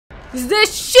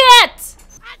This shit!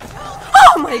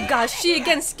 Oh my gosh, she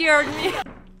again scared me.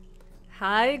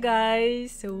 Hi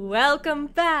guys, welcome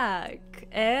back.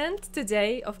 And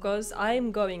today, of course,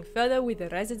 I'm going further with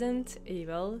Resident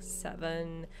Evil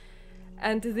 7.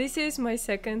 And this is my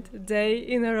second day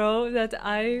in a row that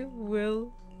I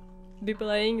will be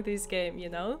playing this game, you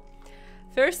know?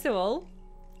 First of all,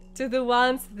 to the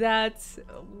ones that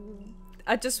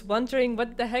are just wondering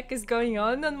what the heck is going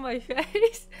on my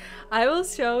face, I will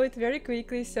show it very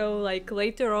quickly, so like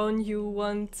later on you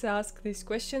won't ask these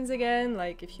questions again.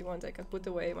 Like if you want, I can put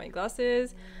away my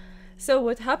glasses. So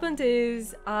what happened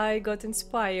is I got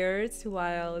inspired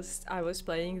whilst I was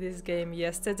playing this game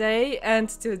yesterday, and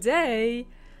today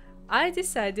I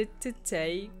decided to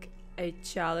take a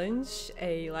challenge,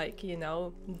 a like, you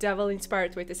know, devil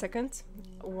inspired. Wait a second,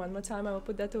 one more time I will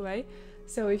put that away.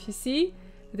 So if you see,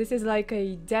 this is like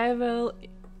a devil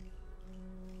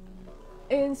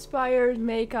inspired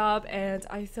makeup, and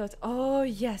I thought, oh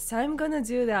yes, I'm gonna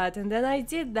do that, and then I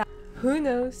did that. Who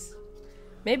knows?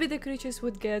 Maybe the creatures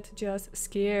would get just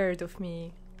scared of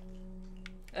me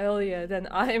earlier than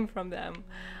I am from them.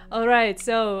 Alright,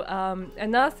 so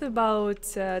enough about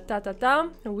ta-ta-ta.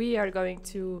 We are going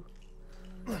to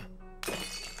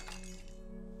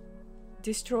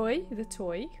destroy the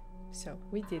toy. So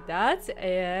we did that,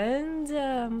 and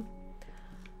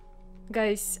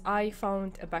guys, I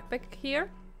found a backpack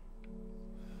here.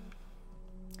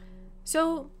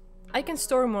 So I can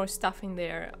store more stuff in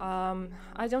there.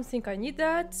 I don't think I need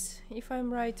that, if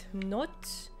I'm right,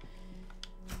 not.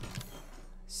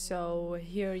 So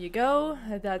here you go,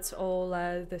 that's all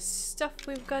the stuff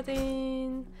we've got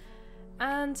in,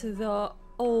 and the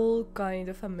all kind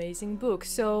of amazing book.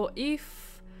 So if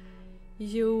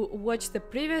you watched the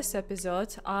previous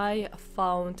episode, I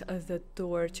found the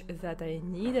torch that I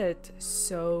needed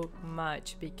so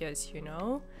much because, you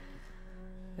know,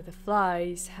 the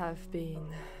flies have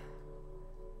been...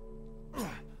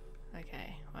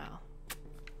 Okay, well...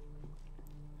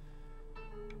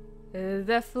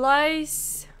 the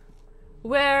flies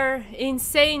were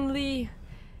insanely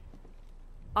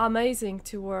amazing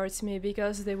towards me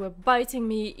because they were biting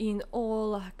me in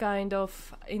all kind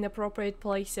of inappropriate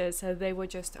places. They were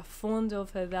just fond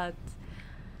of that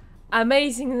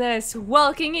amazingness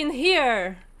walking in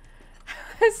here.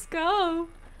 Let's go.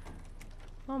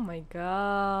 Oh my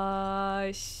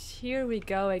gosh, here we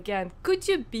go again. Could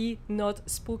you be not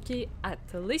spooky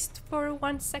at least for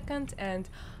 1 second? And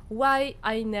why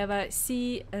I never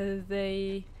see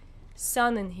the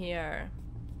sun in here?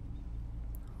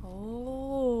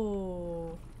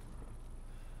 Oh,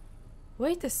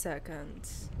 wait a second.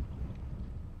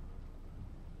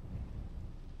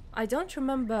 I don't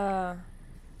remember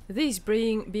this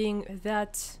being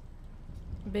that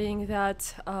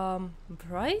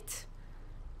bright.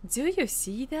 Do you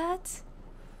see that?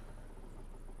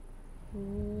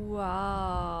 Wow,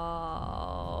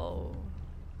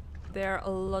 there are a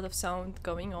lot of sound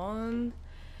going on.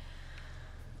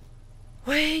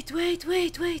 Wait.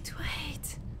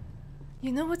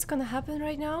 You know what's gonna happen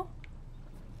right now?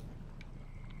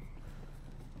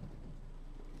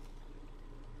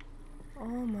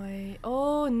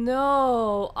 Oh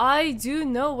no, I do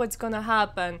know what's gonna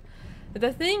happen.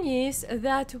 The thing is,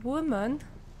 that woman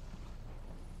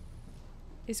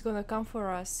is gonna come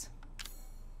for us.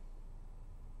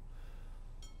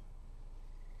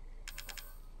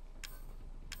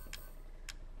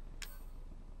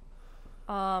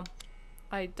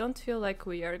 I don't feel like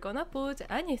we are gonna put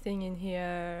anything in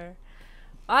here.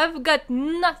 I've got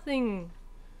nothing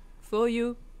for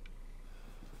you.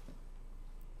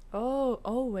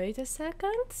 Oh, wait a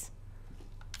second.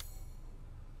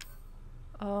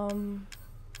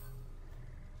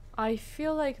 I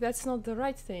feel like that's not the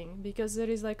right thing because there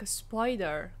is like a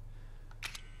spider,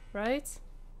 right?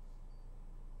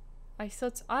 I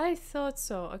thought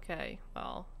so. Okay,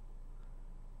 well.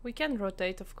 We can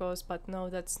rotate, of course, but no,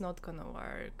 that's not gonna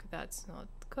work. That's not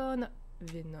gonna...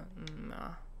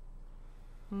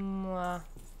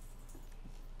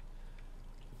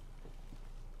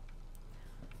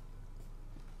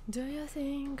 Do you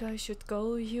think I should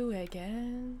call you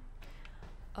again?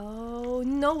 Oh,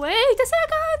 no, wait a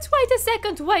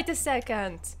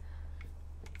second!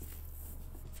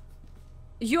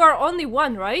 You are only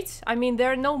one, right? I mean,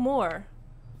 there are no more.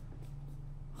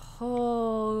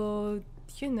 Oh...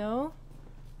 You know,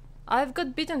 I've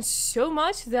got bitten so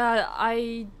much that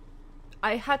I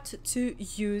had to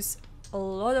use a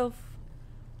lot of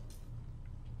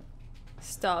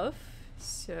stuff,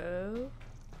 so...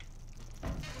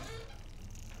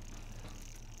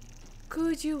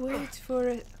 Could you wait for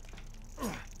it?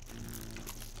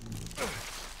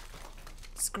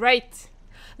 It's great!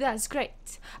 That's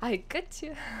great. I got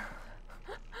you.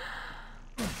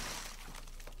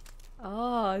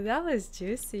 Oh, that was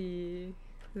juicy.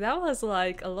 That was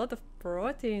like a lot of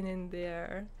protein in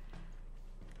there.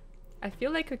 I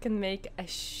feel like we can make a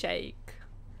shake,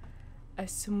 a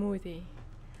smoothie.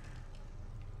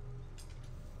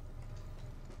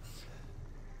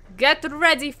 Get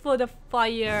ready for the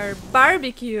fire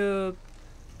barbecue.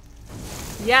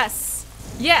 Yes,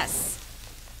 yes.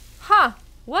 Huh?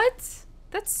 What?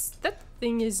 That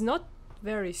thing is not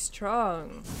very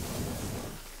strong.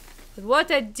 But what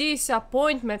a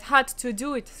disappointment! Had to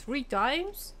do it 3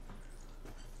 times.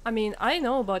 I mean, I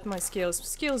know about my skills.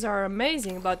 Skills are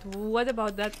amazing, but what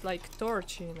about that, like,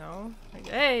 torch, you know? Like,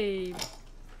 hey!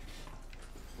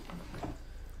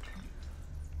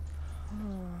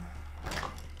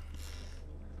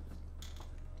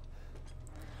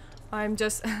 I'm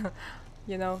just,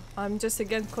 you know, I'm just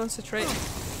again concentrating.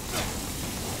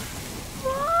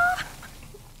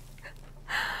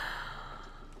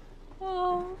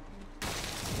 Oh.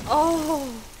 Oh.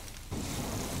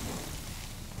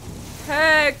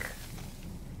 Heck.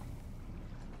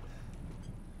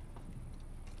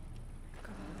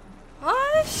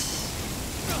 Gosh.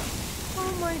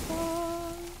 Oh my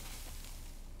god.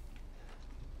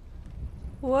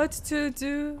 What to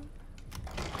do?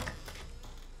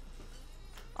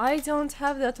 I don't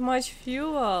have that much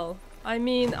fuel. I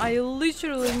mean, I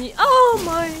literally need— oh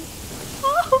my!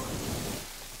 Oh!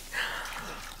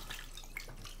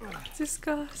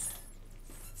 Disgusting.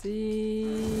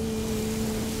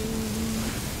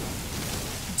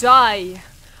 Die!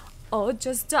 Oh,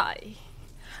 just die.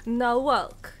 Now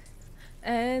walk.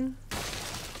 And...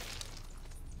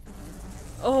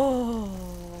 oh,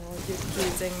 you're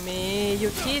kidding me.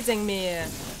 You're kidding me.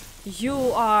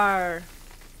 You are...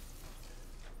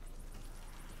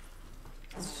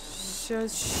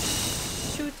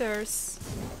 just shooters.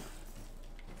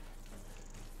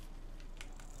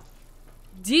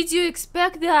 Did you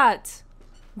expect that?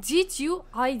 Did you?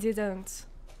 I didn't.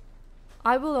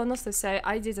 I will honestly say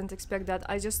I didn't expect that.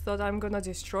 I just thought I'm gonna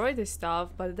destroy this stuff,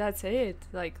 but that's it.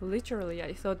 Like, literally,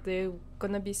 I thought there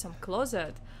gonna be some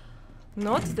closet.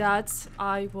 Not that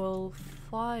I will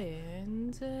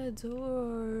find a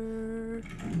door.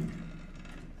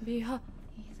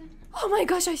 Oh my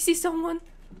gosh, I see someone!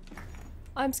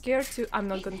 I'm scared too. I'm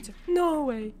not going to. No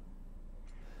way.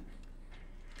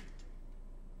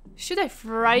 Should I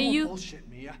fry you? Bullshit,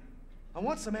 Mia. I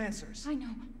want some answers. I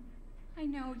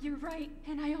know, you're right,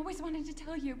 and I always wanted to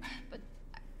tell you, but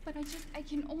I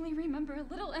can only remember a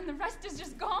little, and the rest is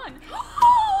just gone.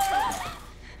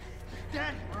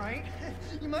 Dad, right?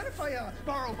 You mind if I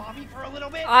borrow Bobby for a little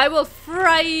bit? I will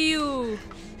fry you.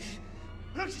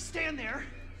 Why don't you stand there?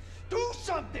 Do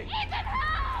something! Ethan,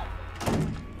 help!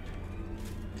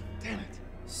 Damn it.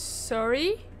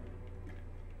 Sorry?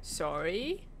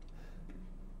 Sorry?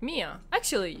 Mia,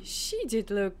 actually, she did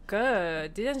look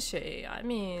good, didn't she? I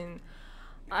mean,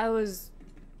 I was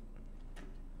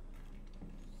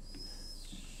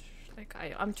like,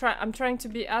 I'm trying to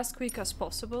be as quick as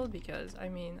possible because I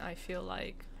mean, I feel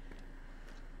like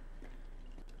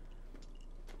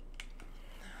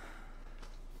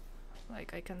I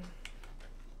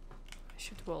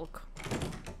should walk.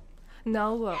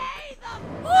 Now walk.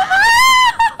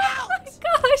 Oh my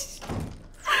gosh!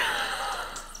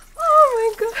 Oh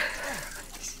my god!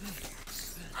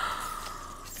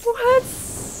 What?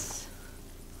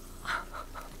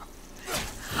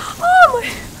 Oh my!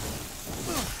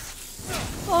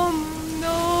 Oh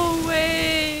no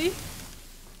way!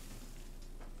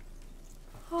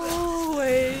 Oh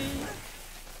way!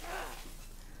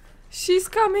 She's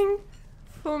coming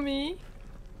for me.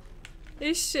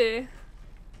 Is she?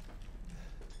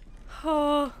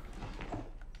 Oh.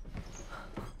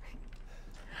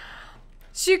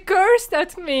 She cursed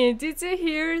at me. Did you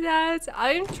hear that?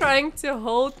 I'm trying to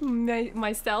hold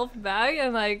myself back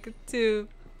and like to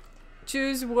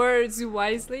choose words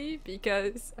wisely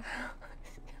because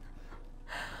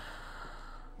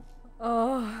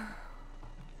oh,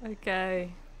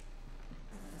 okay.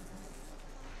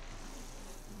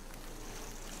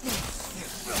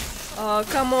 Oh,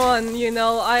 come on, you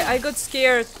know, I got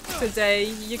scared today.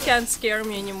 You can't scare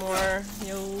me anymore,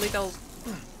 you little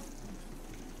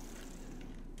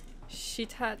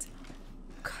shithead.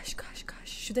 Gosh.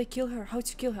 Should I kill her? How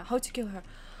to kill her?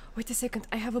 Wait a second,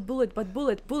 I have a bullet, but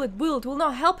bullet will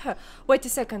not help her. Wait a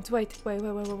second, wait,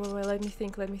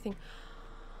 let me think.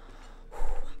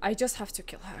 I just have to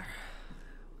kill her.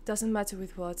 Doesn't matter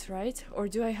with what, right? Or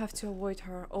do I have to avoid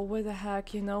her? Or what the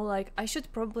heck, you know, like, I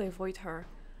should probably avoid her.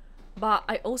 But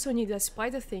I also need a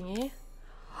spider thingy.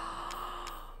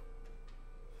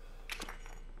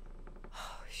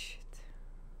 Oh,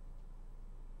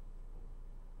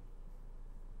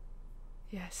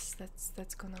 Yes,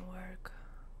 that's gonna work.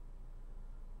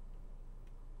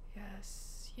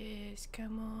 Yes, yes,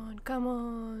 come on, come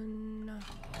on.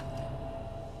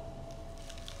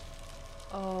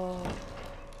 Oh,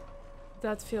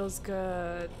 that feels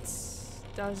good,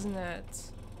 doesn't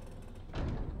it?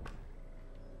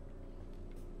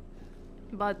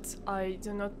 But I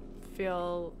do not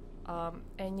feel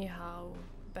anyhow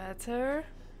better.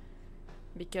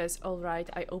 Because, alright,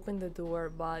 I opened the door,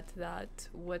 but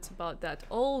what about that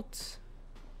old?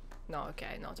 No,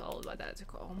 okay, not old, but that,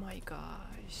 oh my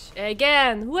gosh.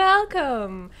 Again,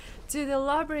 welcome to the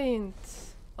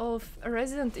labyrinth of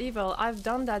Resident Evil. I've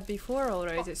done that before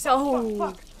already.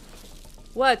 So,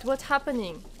 what's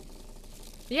happening?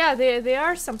 Yeah, there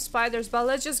are some spiders, but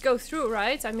let's just go through,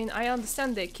 right? I mean, I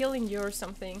understand they're killing you or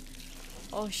something.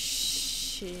 Oh,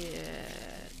 shit.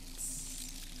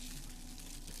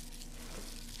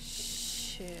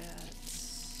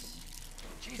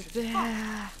 The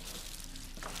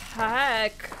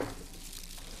heck?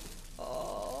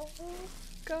 Oh,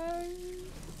 guys.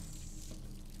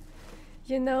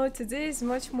 You know, today is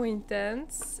much more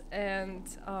intense, and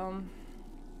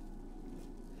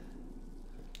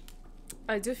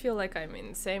I do feel like I'm in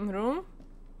the same room,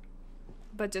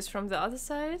 but just from the other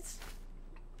side.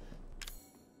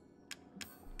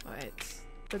 Wait,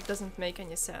 that doesn't make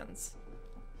any sense.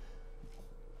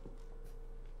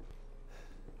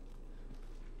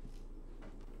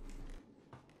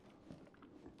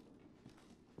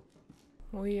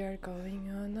 We are going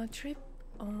on a trip.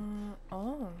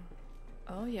 Oh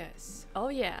yes. Oh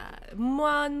yeah.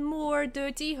 One more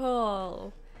dirty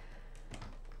hole.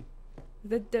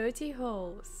 The dirty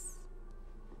holes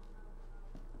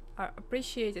are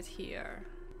appreciated here.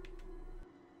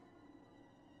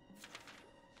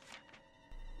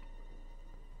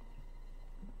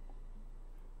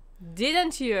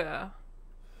 Didn't you?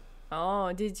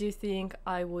 Oh, did you think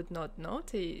I would not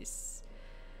notice?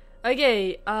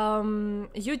 Okay,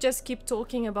 you just keep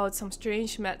talking about some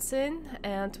strange medicine,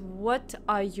 and what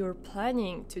are you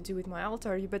planning to do with my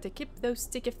altar? You better keep those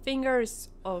sticky fingers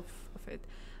off of it.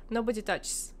 Nobody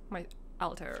touches my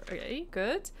altar, okay?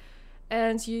 Good.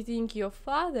 And you think your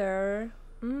father,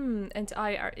 and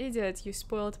I are idiot, you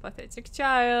spoiled pathetic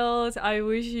child. I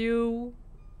wish you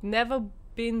never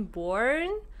been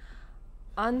born.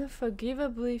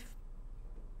 Unforgivably.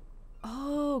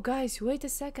 Oh, guys, wait a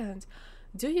second.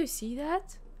 Do you see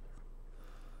that?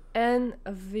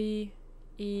 N-V-E,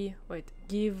 wait,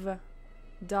 give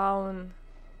down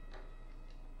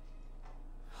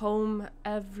home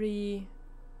every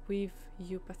with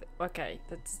you. Okay,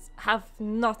 that's have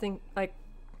nothing, like,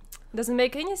 doesn't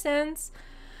make any sense.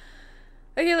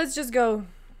 Okay, let's just go.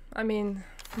 I mean,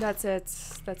 that's it.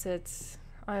 That's it.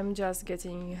 I'm just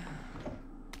getting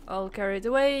all carried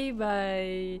away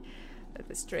by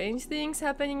the strange things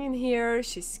happening in here.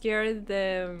 She scared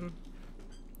them.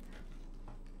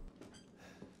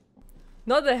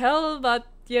 Not the hell, but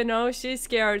you know, she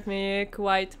scared me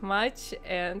quite much,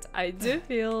 and I do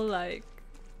feel like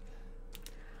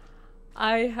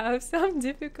I have some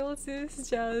difficulties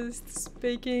just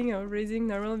speaking or reading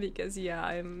normal because yeah,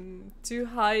 I'm too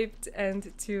hyped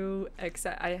and too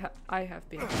excited. I have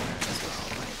been. Oh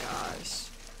my gosh!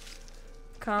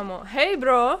 Come on, hey,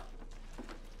 bro.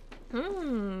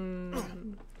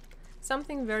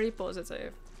 Something very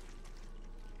positive.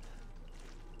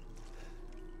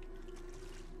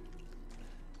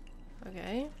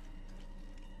 Okay.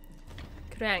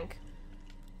 Crank.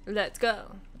 Let's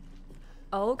go.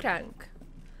 Oh, crank.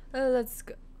 Let's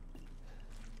go.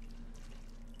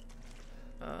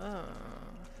 Oh.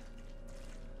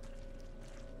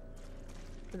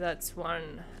 That's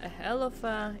one a hell of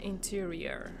a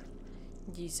interior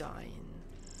design.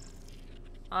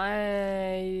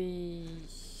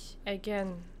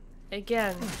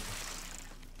 Again.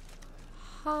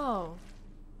 How?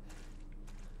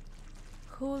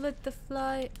 Who let the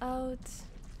fly out?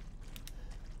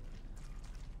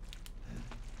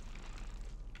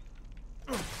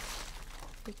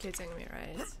 You're kidding me,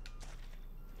 right?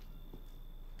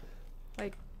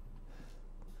 Like...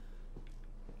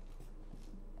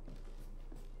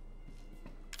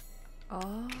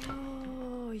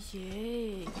 Oh,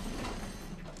 yay.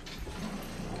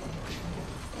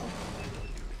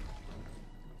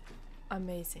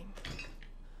 Amazing.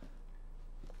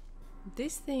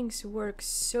 These things work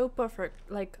so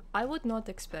perfect. Like, I would not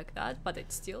expect that, but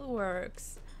it still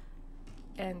works.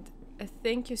 And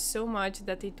thank you so much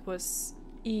that it was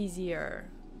easier.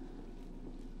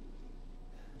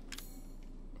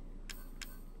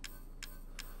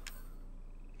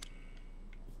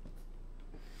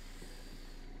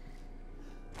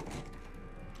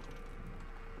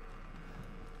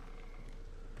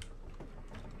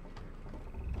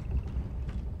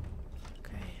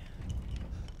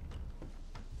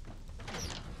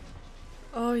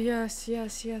 Oh yes,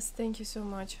 yes, yes, thank you so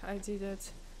much. I did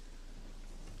it.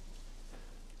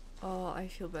 Oh, I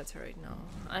feel better right now.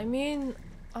 I mean,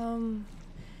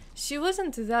 she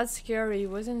wasn't that scary,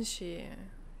 wasn't she?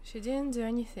 She didn't do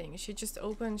anything. She just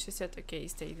opened, she said, okay,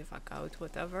 stay the fuck out,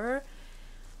 whatever.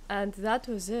 And that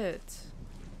was it.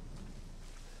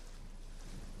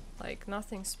 Like,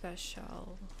 nothing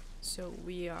special. So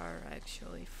we are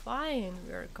actually fine.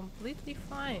 We are completely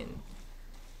fine.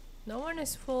 No one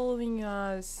is following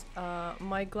us.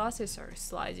 My glasses are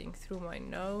sliding through my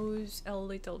nose a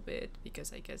little bit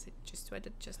because I guess it just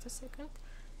sweated just a second.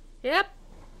 Yep.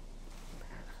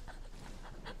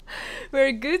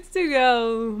 We're good to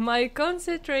go. My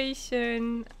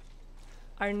concentration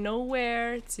are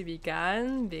nowhere to be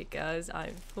gone because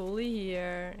I'm fully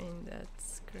here in that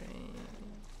screen.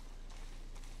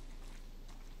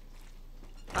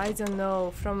 I don't know.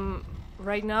 From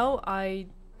right now, I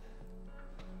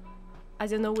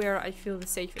don't know where I feel the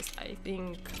safest. I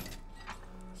think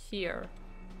here.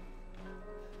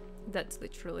 That's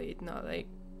literally it. No, like,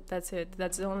 that's it.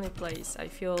 That's the only place I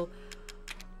feel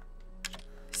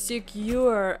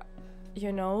secure,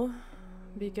 you know?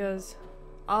 Because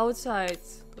outside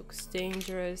looks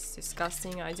dangerous,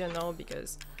 disgusting, I don't know,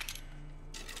 because...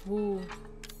 Ooh.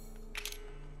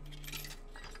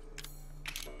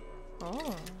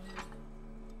 Oh.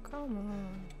 Come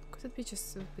on. Could it be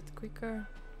just a bit quicker?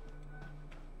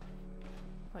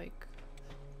 Like...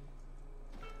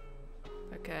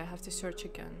 Okay, I have to search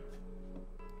again.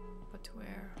 But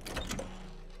where?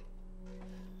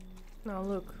 No,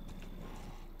 look.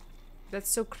 That's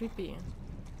so creepy.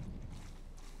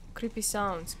 Creepy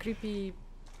sounds, creepy...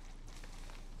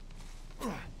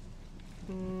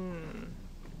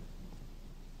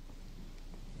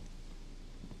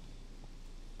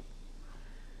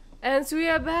 And we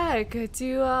are back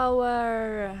to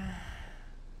our...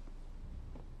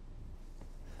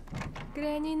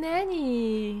 Granny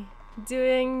Nanny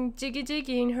doing jiggy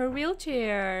jiggy in her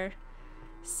wheelchair.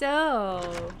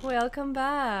 So, welcome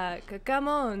back. Come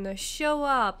on, show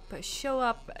up,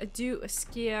 do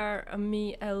scare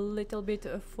me a little bit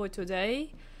for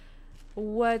today.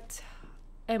 What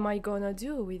am I gonna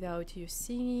do without you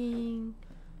singing,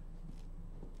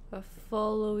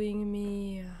 following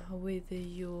me with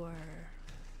your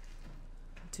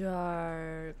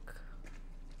dark,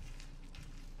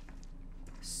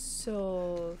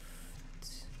 soft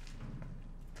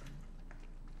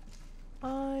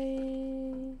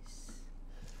eyes,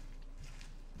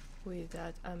 with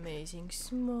that amazing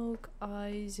smoke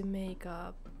eyes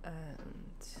makeup,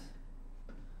 and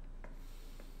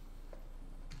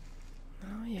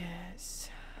oh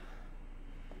yes,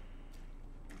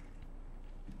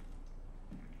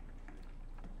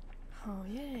 oh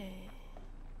yay,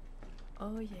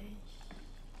 oh yay.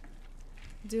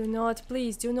 Do not,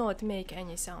 please do not make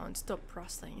any sound. Stop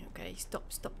rustling, okay? Stop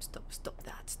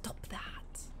that.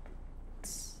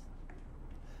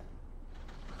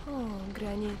 Oh,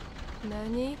 Granny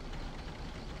Nanny.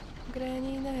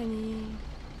 Granny Nanny.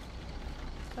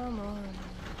 Come on.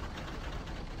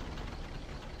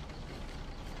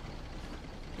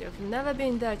 You've never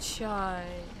been that shy.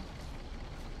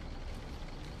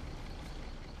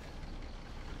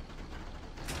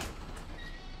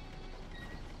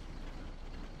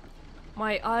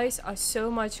 My eyes are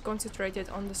so much concentrated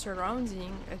on the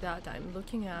surrounding that I'm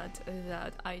looking at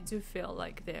that I do feel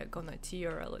like they're gonna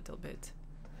tear a little bit.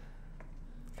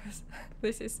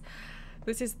 This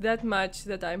is that much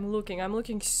that I'm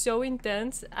looking so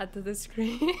intense at the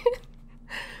screen.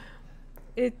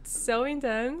 It's so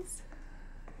intense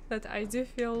that I do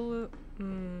feel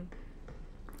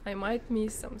I might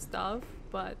miss some stuff,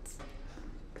 but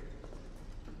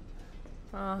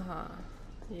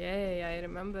yay, I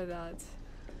remember that.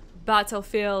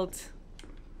 Battlefield.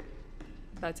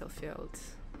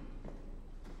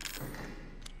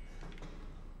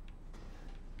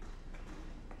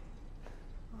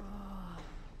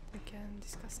 Again,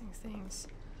 discussing things.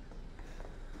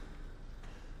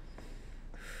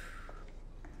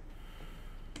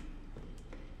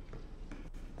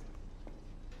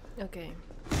 Okay.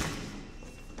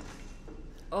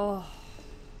 Oh.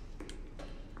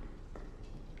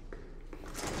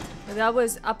 That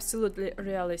was absolutely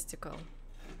realistical.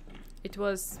 It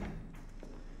was...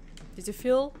 Did you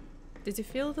feel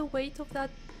the weight of that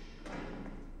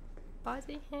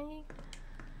body hanging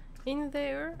in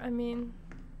there? I mean...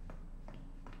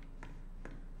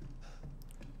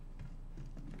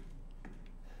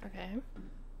 Okay.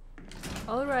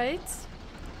 Alright.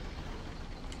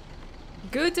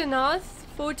 Good enough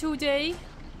for today.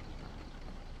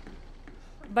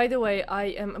 By the way, I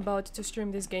am about to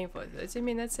stream this game for 30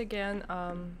 minutes again.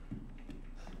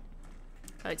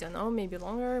 I don't know, maybe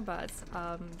longer, but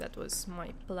that was my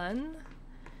plan.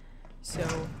 So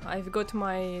I've got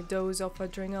my dose of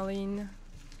adrenaline.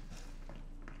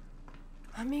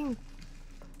 I mean,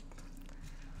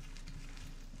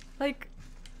 like,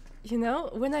 you know,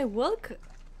 when I walk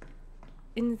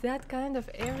in that kind of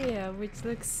area, which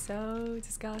looks so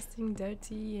disgusting,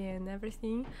 dirty and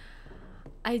everything,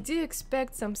 I do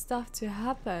expect some stuff to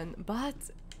happen, but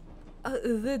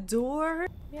the door...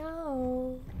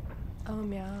 Meow. Oh,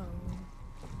 meow.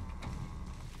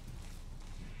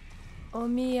 Oh,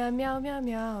 Mia, meow, meow,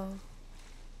 meow.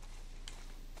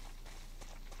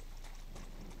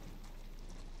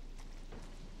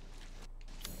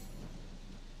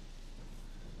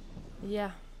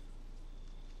 Yeah.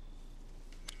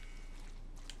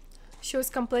 She was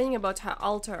complaining about her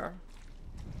altar.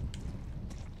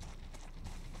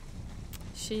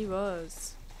 She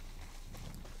was.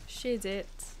 She did.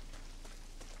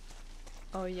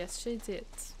 Oh yes, she did.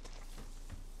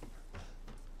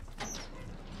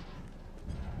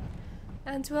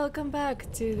 And welcome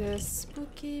back to the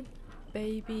spooky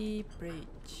baby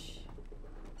bridge.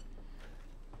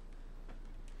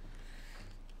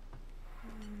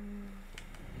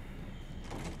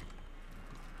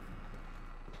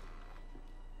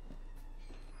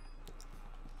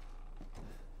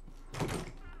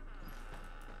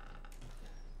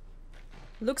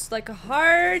 Looks like a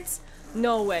heart.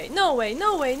 No way, no way,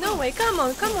 no way, no way. Come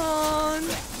on, come on.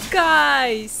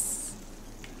 Guys.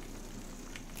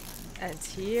 And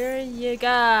here you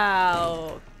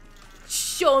go.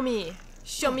 Show me.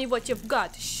 Show me what you've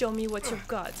got. Show me what you've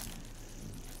got.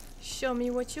 Show me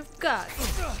what you've got.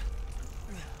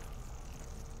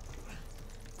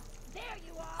 There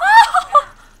you are.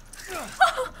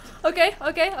 Okay,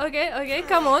 okay, okay, okay.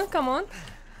 Come on, come on.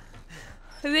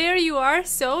 There you are.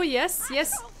 So, yes,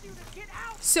 yes.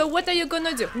 So, what are you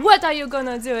gonna do? What are you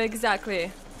gonna do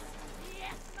exactly?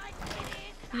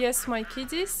 Yes, my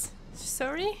kiddies.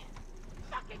 Sorry?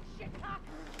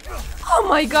 Oh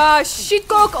my gosh!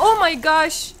 Shitcock! Oh my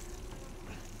gosh!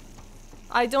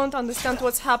 I don't understand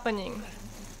what's happening.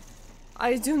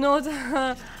 I do not...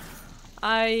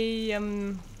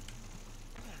 I'm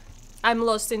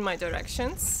lost in my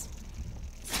directions.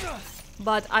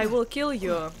 But I will kill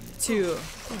you too.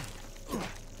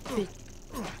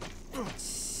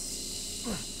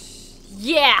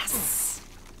 Yes!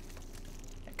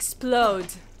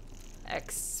 Explode.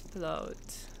 Explode.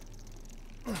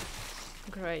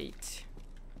 Great.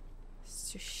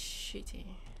 So shitty.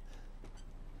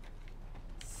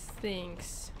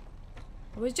 Things.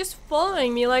 It was just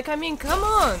following me, like, I mean, come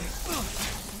on!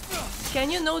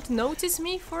 Can you not notice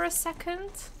me for a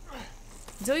second?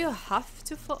 Do you have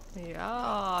to follow?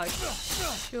 Yeah,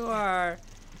 sure.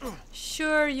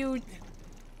 Sure, you...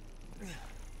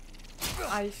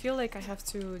 I feel like I have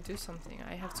to do something.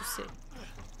 I have to say.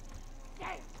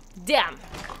 Damn!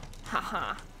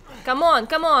 Haha. Come on,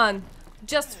 come on!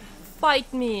 Just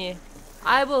fight me.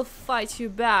 I will fight you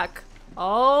back.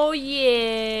 Oh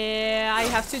yeah! I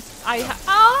have to...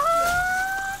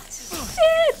 Ah!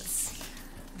 Shit!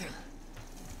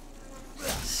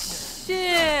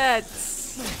 Shit!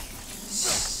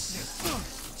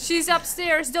 She's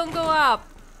upstairs, don't go up!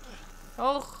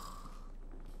 Oh!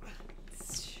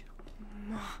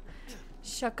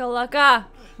 Shakalaka!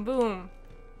 Boom!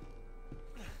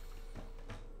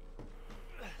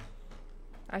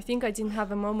 I think I didn't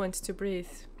have a moment to breathe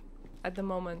at the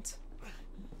moment.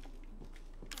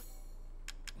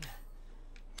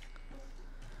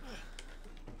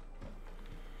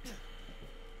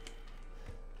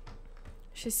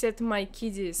 She said my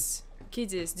kiddies.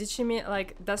 Kiddies. Did she mean,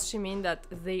 like, does she mean that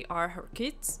they are her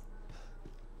kids?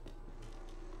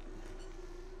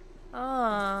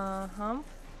 Uh-huh.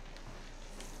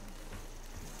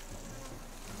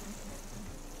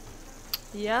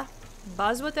 Yeah.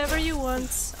 Buzz whatever you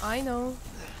want. I know.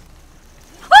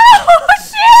 Oh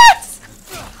shit!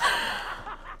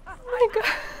 Oh my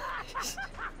gosh.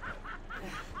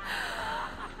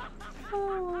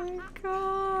 Oh my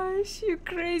gosh, you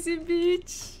crazy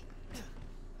bitch.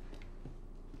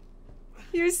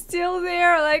 You're still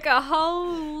there, like how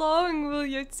long will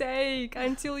you take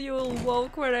until you will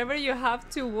walk wherever you have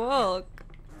to walk?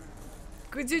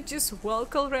 Could you just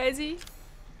walk already?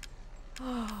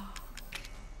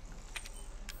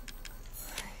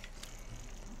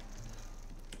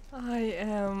 I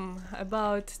am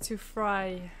about to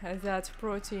fry that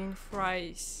protein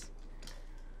fries.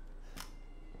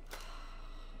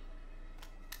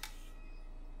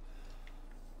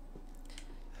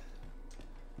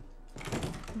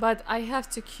 But I have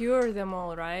to cure them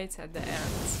all, right, at the end.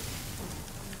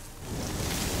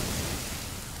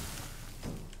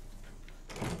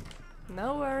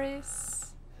 No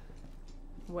worries.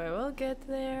 We will get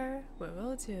there. We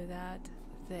will do that.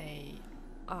 They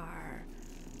are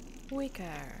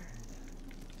weaker.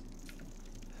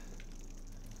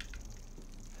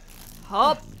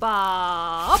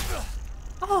 Hoppa! Hop.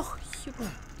 Oh,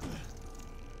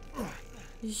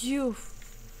 you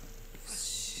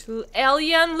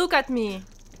alien! Look at me.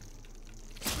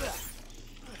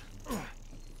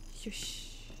 You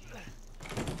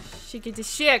shickety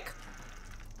shick.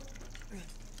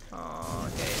 Oh,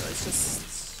 okay, let's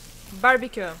just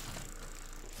barbecue.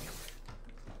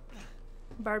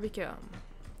 Barbecue.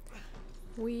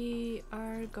 We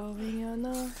are going on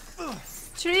a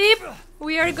trip.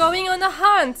 We are going on a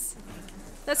hunt.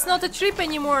 That's not a trip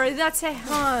anymore. That's a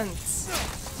hunt.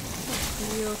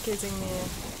 You're kidding me.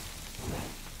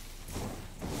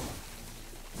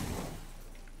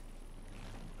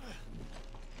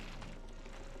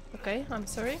 Okay, I'm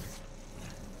sorry.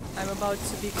 I'm about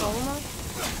to be calmer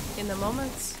in a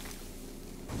moment.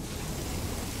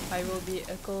 I will be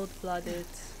a cold-blooded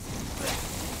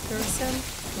person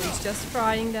who is just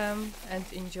frying them and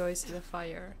enjoys the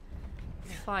fire.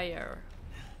 Fire.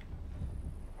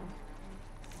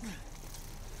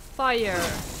 Fire.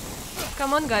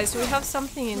 Come on guys, we have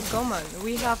something in common.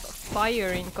 We have fire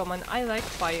in common. I like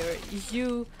fire.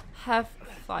 You have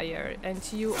fire and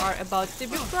you are about to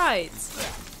be fried.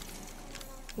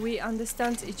 We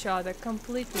understand each other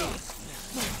completely.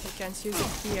 We can't use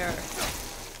it here.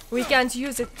 We can't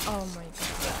use it. Oh my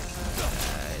gosh.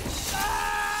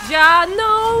 Yeah,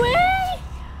 no way!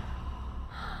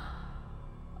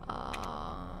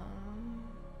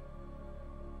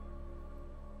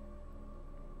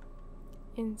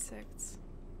 Insects.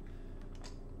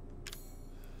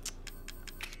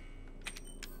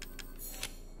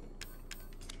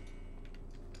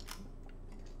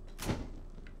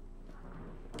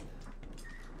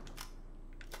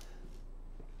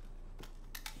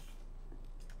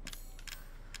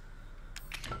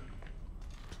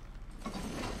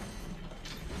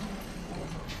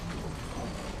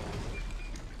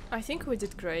 I think we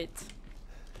did great.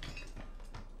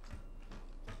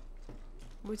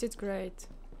 We did great.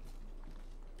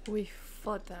 We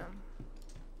fought them.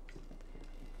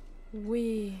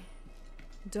 We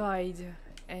died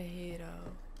a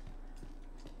hero.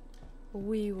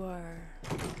 We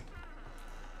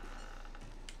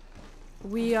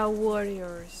are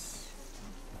warriors.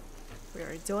 We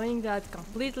are doing that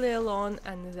completely alone,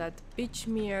 and that bitch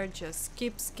Mir just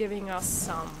keeps giving us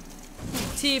some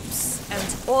tips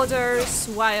and orders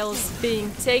whilst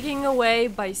being taken away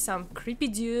by some creepy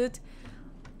dude.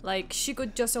 Like, she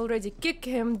could just already kick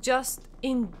him just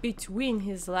in between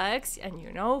his legs and,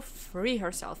 you know, free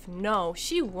herself. No,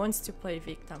 she wants to play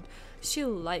victim. She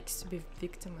likes to be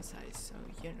victimized, so,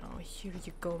 you know, here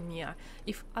you go, Mia.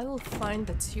 If I will find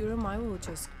that serum, I will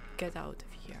just get out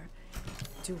of here.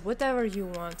 Do whatever you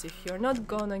want. If you're not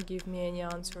gonna give me any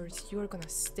answers, you're gonna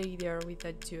stay there with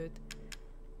that dude.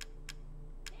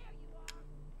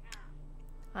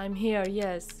 I'm here,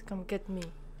 yes, come get me.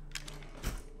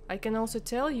 I can also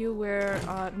tell you where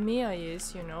Mia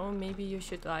is, you know, maybe you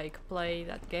should like play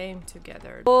that game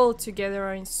together. All together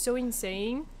are so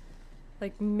insane,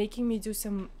 like making me do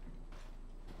some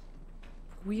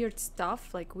weird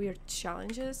stuff, like weird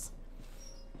challenges.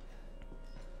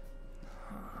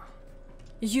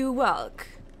 You walk.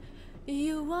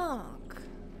 You walk.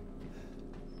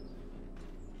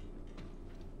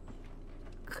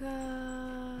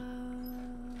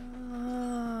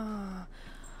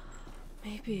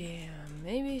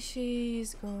 Maybe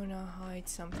she's gonna hide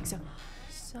something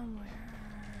somewhere.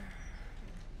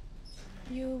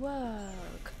 You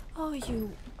walk. Oh,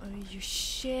 you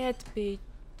shit, bitch.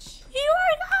 You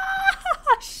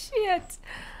are shit.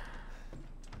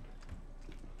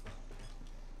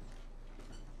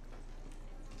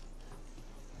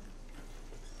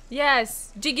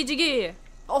 Yes, jiggy jiggy.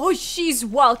 Oh, she's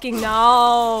walking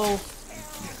now.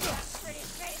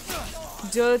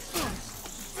 Dude.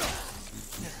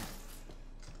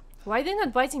 Why are they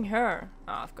not biting her?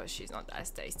 Oh, of course she's not as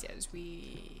tasty as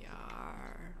we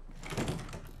are.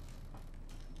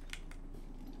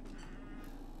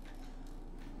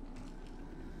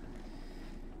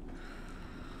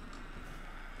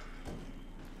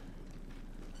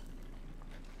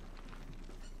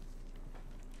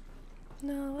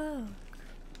 Now walk.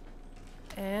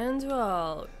 And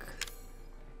walk.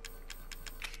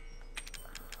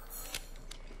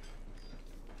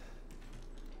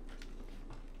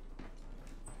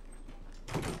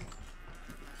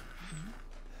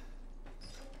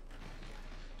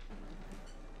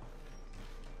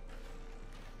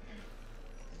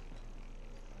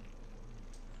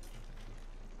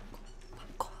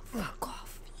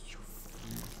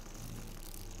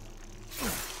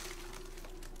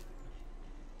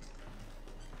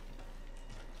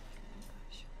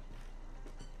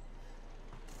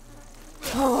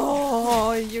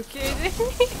 you kidding me?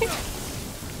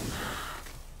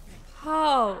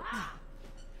 How?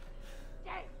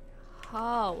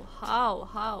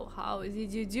 How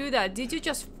did you do that? Did you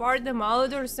just fart them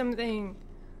out or something?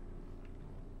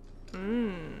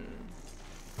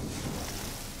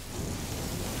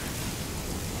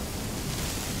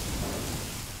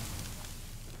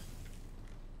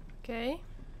 Okay.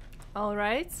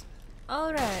 Alright.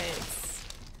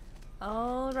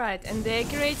 And they're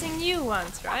creating new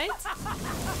ones, right?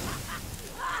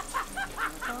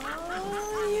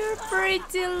 Oh, you're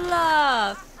pretty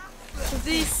laugh.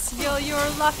 You're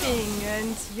laughing,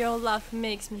 and your laugh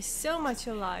makes me so much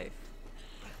alive.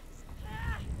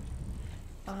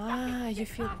 Ah, you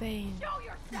feel pain.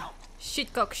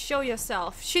 Shitcock, show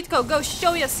yourself. Shitcock, go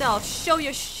show yourself. Show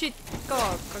your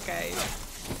shitcock. Okay.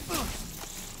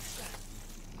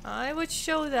 I would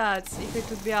show that if it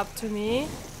would be up to me.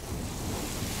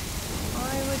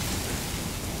 I would.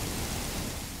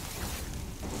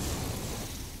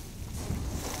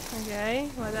 Okay,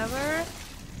 whatever.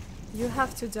 You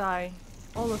have to die.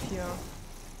 All of you.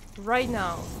 Right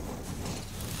now.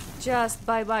 Just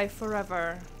bye-bye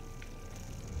forever.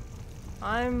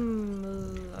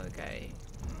 Okay.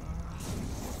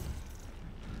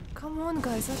 Come on,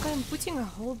 guys. Like, I'm putting a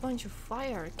whole bunch of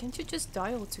fire. Can't you just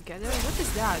die all together? What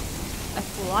is that? A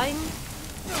flying?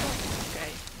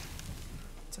 Okay.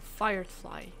 It's a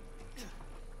firefly.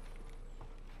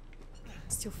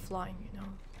 It's still flying, you know.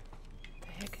 What the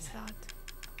heck is that?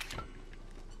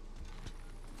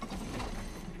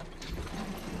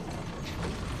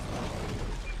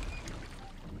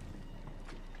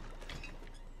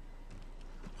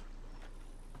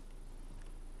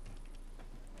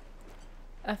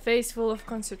 A face full of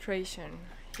concentration.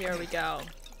 Here we go.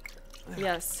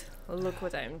 Yes, look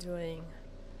what I'm doing.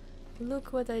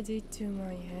 Look what I did to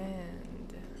my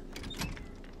hand.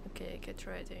 Okay, get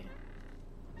ready.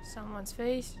 Someone's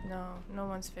face? No, no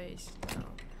one's face. No.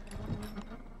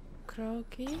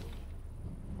 Croaky?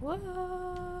 What?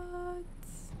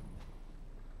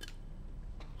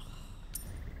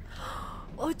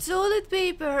 Oh, toilet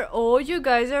paper! Oh, you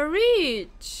guys are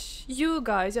rich! You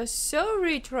guys are so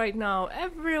rich right now.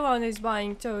 Everyone is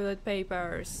buying toilet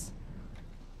papers.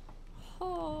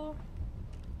 Oh,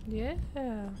 yeah.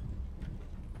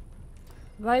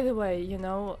 By the way, you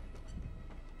know,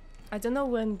 I don't know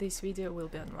when this video will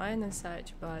be online and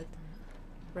such, but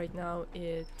right now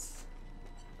it's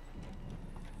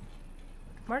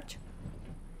March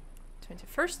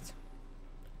 21st,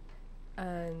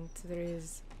 and there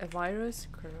is a virus,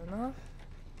 corona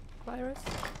virus,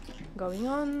 going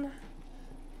on,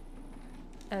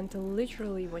 and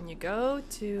literally when you go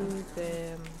to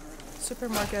the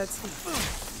supermarkets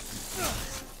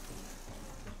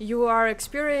you are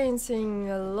experiencing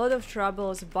a lot of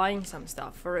troubles buying some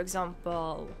stuff. For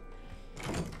example,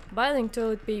 buying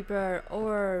toilet paper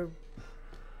or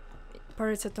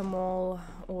paracetamol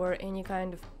or any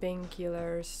kind of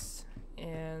painkillers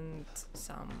and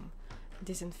some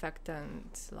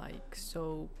disinfectant like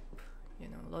soap. You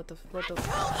know, lot of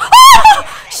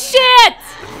shit!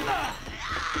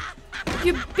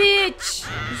 You bitch!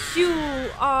 You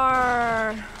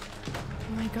are...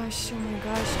 Oh my gosh, oh my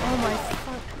gosh, oh my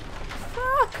fuck.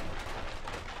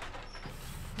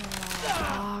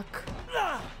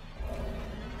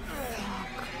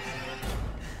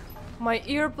 My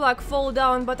ear plug fall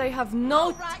down, but I have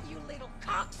no... Alright, you little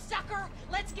cocksucker!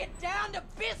 Let's get down to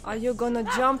business! Are you gonna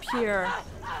jump here?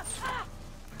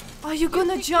 Are you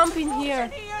gonna jump in here?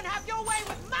 And have your way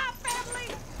with my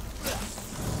family?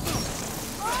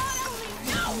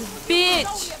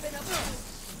 Bitch!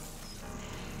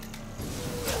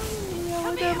 Yeah,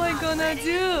 what am I gonna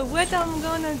do? What to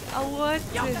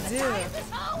do?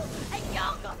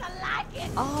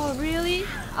 Oh, really?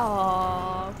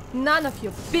 Oh, none of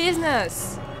your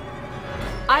business.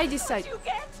 I decide. You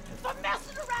get for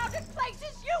messing around in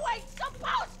places you ain't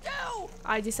supposed to.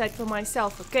 I decide for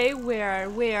myself, okay?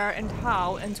 Where, and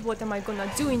how, and what am I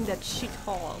gonna do in that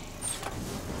shithole?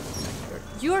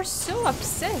 You're so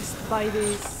obsessed by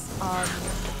these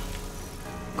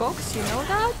cocks, you know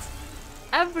that?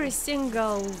 Every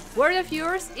single word of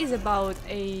yours is about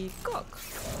a cock.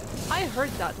 I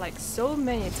heard that like so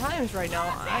many times right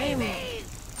now. I'm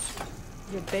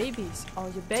your babies. Oh,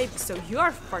 your babies. So you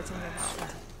are farting them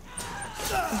out.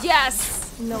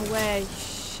 Yes! No way.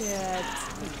 Shit.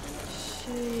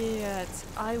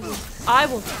 I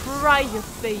will fry your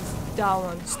face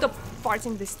down. Stop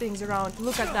farting these things around.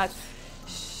 Look at that.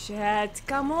 Shit.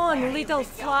 Come on, little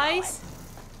flies.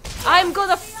 I'm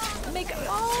gonna make a...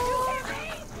 Oh.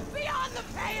 Beyond the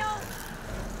pale.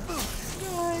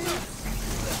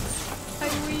 I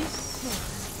wish.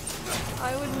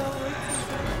 I would know what to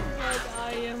do, but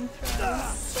I am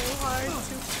trying so hard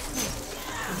to...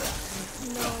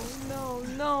 No, no,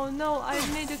 no, no, I've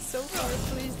made it so far.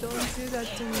 Please don't do that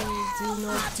to me. Do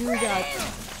not do that.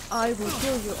 I will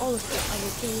kill you, all of you. I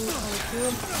will kill you, I will kill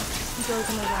you. You're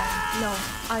gonna die. No,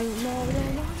 no, no, no,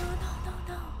 no, no, no,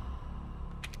 no.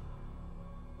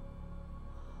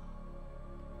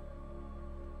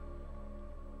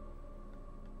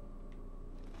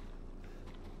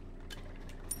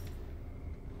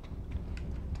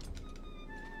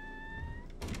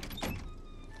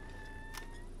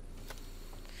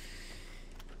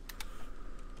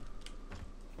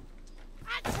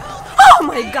 Oh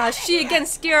my gosh, she again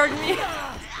scared me.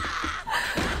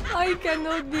 I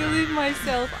cannot believe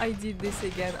myself. I did this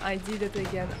again. I did it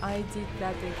again. I did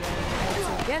that again.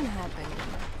 It's again happening.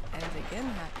 And again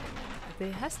happening.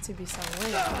 There has to be some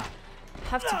way out.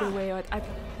 Have to be a way out.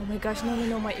 Oh my gosh, no, no,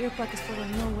 no. My earplug is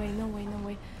falling. No way, no way, no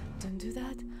way. Don't do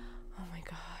that. Oh my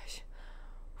gosh.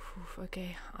 Whew,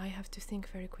 okay, I have to think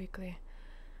very quickly.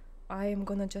 I am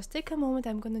gonna just take a moment.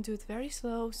 I'm gonna do it very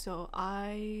slow, so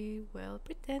I will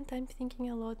pretend I'm thinking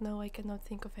a lot. No, I cannot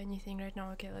think of anything right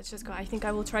now. Okay, let's just go. I think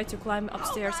I will try to climb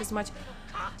upstairs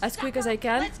as quick as I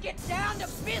can. Let's get down to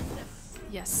business.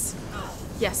 Yes,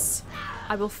 yes,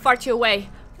 I will fart you away.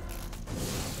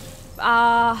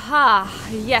 Aha,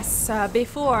 yes.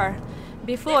 Before.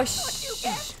 That's what you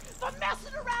get for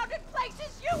messing around in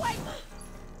places you ain't.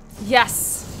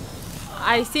 Yes.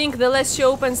 I think the less she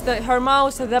opens her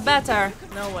mouth, the better.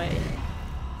 No way.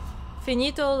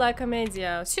 Finito la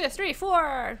commedia. 2, 3,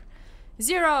 4,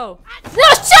 0.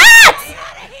 No shit!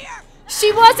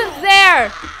 She wasn't there.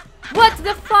 What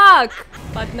the fuck?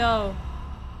 But no.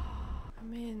 I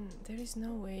mean, there is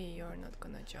no way you're not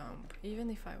gonna jump.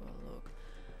 Even if I will look.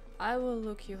 I will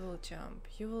look, you will jump.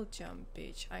 You will jump,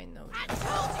 bitch. I know you. I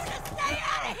told you to stay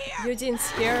out of here. You didn't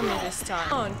scare me this time.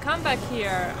 Come on, come back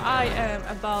here. I am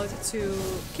about to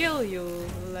kill you,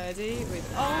 lady,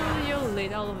 with all your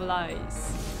little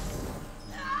lies.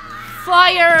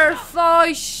 Fire!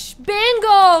 Fish!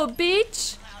 Bingo,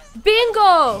 bitch!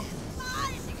 Bingo!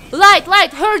 Light,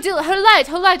 light! Her light,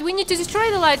 her light! We need to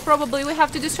destroy the light, probably. We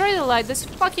have to destroy the light. This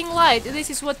fucking light. This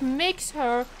is what makes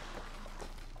her...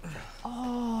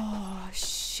 Oh,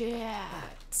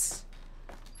 shit.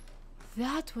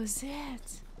 That was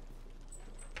it.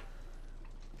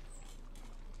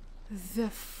 The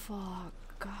fuck,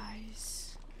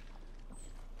 guys.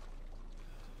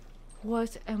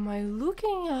 What am I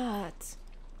looking at?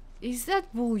 Is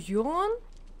that bouillon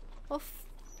of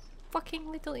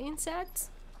fucking little insects?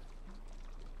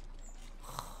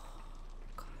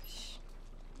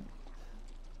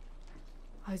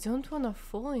 I don't wanna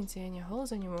fall into any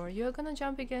holes anymore. You're gonna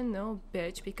jump again? No,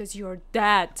 bitch, because you're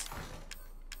dead.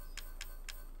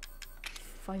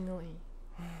 Finally.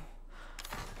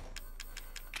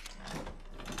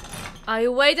 I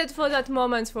waited for that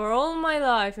moment for all my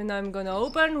life, and I'm gonna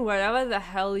open wherever the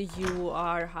hell you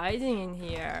are hiding in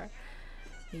here.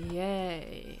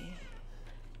 Yay.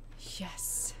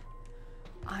 Yes.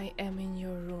 I am in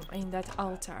your room, in that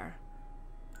altar.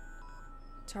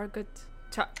 Target...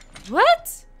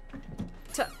 What?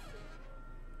 I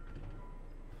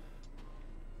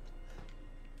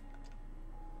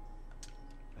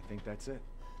think that's it.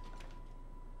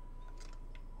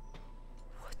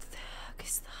 What the heck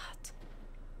is that?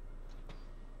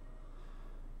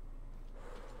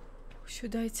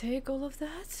 Should I take all of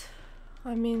that?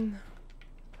 I mean...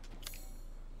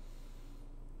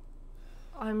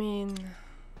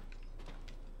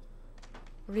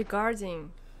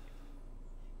 Regarding...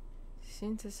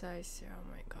 Synthesizer, oh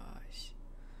my gosh.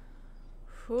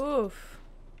 Oof.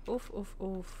 Oof, oof,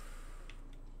 oof.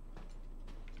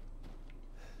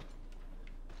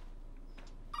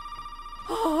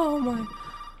 Oh my...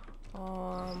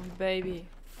 baby.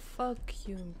 Fuck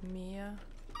you, Mia.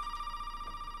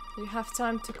 You have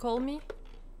time to call me?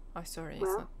 Oh, sorry, it's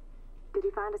not... Did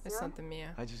you find a serum? It's not the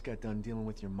Mia. I just got done dealing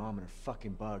with your mom and her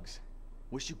fucking bugs.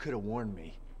 Wish you could have warned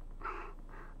me.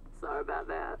 Sorry about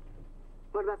that.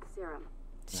 What about the serum?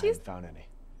 I haven't found any.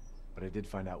 But I did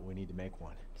find out we need to make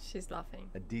one. She's laughing.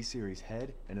 A D-series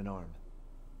head and an arm.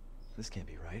 This can't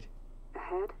be right. A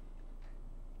head?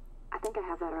 I think I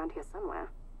have that around here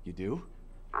somewhere. You do?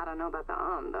 I don't know about the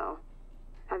arm, though.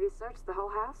 Have you searched the whole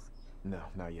house? No,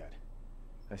 not yet.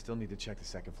 I still need to check the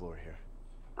second floor here.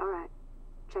 Alright.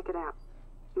 Check it out.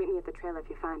 Meet me at the trailer if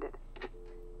you find it.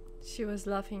 She was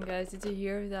laughing, guys. Did you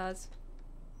hear that?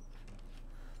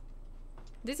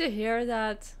 Did you hear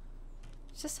that?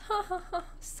 Just ha ha ha.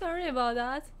 Sorry about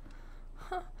that.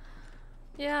 Huh.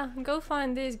 Yeah, go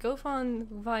find this. Go find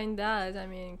that. I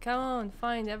mean, come on,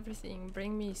 find everything.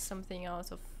 Bring me something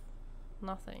out of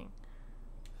nothing.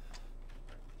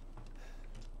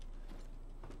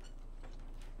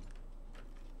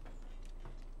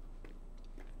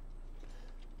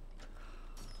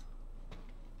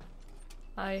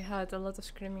 I had a lot of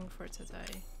screaming for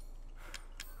today.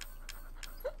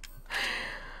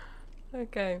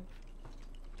 Okay.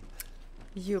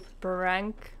 You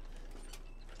prank.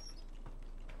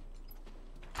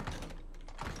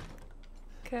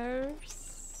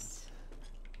 Curse.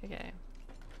 Okay.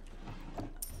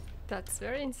 That's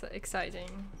very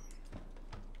exciting.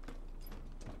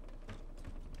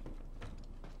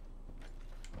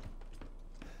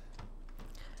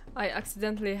 I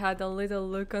accidentally had a little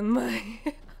look on my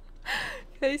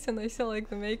face and I saw like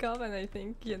the makeup and I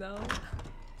think, you know,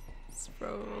 this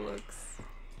bro looks...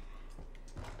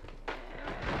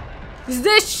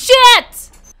 This shit!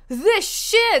 This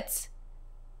shit!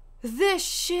 This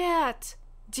shit!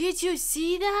 Did you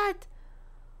see that?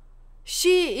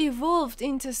 She evolved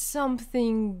into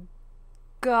something,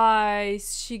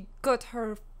 guys. She got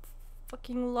her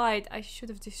fucking light. I should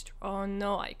have destroyed... Oh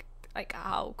no, like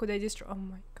how could I destroy... Oh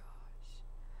my gosh.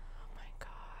 Oh my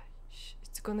gosh.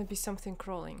 It's gonna be something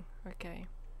crawling. Okay.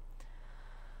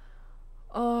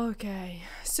 Okay.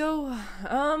 So,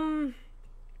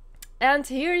 and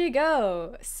here you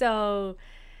go. So,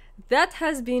 that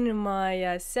has been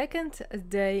my second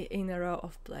day in a row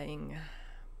of playing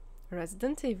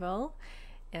Resident Evil.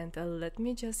 And let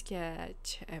me just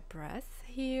catch a breath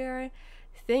here.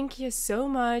 Thank you so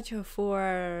much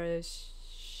for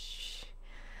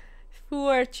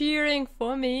cheering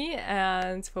for me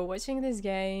and for watching this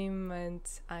game. And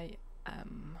I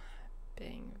am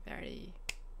being very...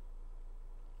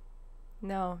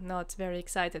 No, not very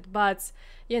excited. But,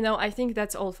 you know, I think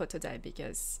that's all for today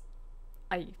because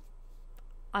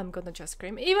I'm gonna just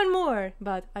scream even more,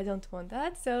 but I don't want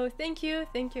that. So thank you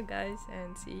guys,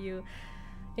 and see you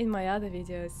in my other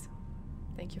videos.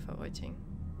 Thank you for watching.